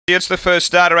It's the first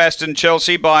starter, Aston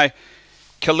Chelsea, by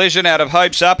collision out of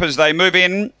Hopes Up as they move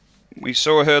in. We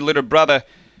saw her little brother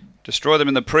destroy them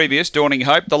in the previous, Dawning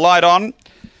Hope. The light on.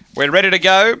 We're ready to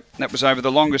go. That was over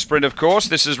the longer sprint, of course.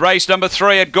 This is race number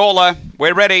 3 at Gawler.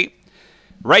 We're ready.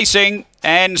 Racing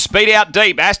and speed out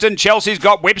deep. Aston Chelsea's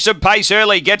got whips of pace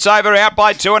early. Gets over out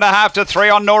by 2.5 to 3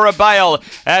 on Nora Bale.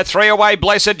 3 away,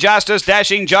 Blessed Justice,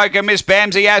 Dashing Joker, Miss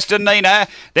Bamsey, Aston Nina.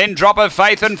 Then Drop of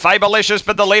Faith and Fabulicious,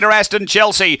 but the leader Aston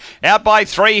Chelsea. Out by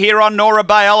 3 here on Nora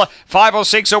Bale. 5 or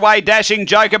 6 away, Dashing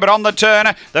Joker, but on the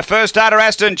turn. The first starter,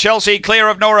 Aston Chelsea, clear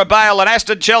of Nora Bale. And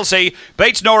Aston Chelsea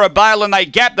beats Nora Bale and they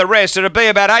gap the rest. It'll be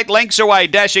about 8 lengths away,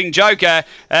 Dashing Joker,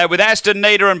 with Aston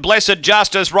Nina and Blessed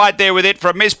Justice right there with it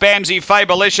from Miss Bamsey,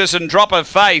 Fabulicious and Drop of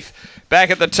Faith back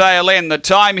at the tail end. The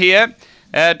time here,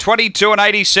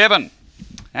 22:87.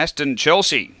 Aston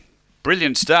Chelsea,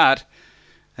 brilliant start.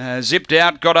 Zipped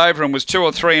out, got over and was 2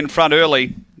 or 3 in front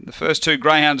early. The first 2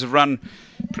 greyhounds have run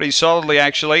pretty solidly,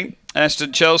 actually.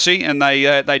 Aston Chelsea, and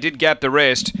they did gap the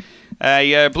rest.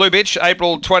 Blue Bitch,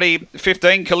 April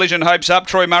 2015, Collision Hopes Up,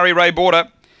 Troy Murray, Ray Border.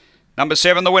 Number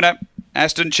 7, the winner.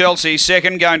 Aston Chelsea,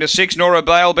 second, going to 6, Nora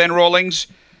Bale, Ben Rawlings.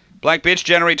 Black Bitch,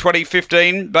 January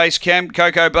 2015, Base Camp,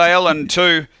 Coco Bale, and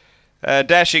 2,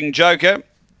 Dashing Joker.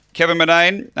 Kevin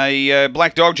Murnane, a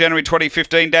Black Dog, January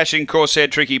 2015, Dashing Corsair,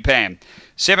 Tricky Pam.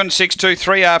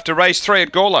 7-6-2-3 after race 3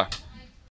 at Gawler.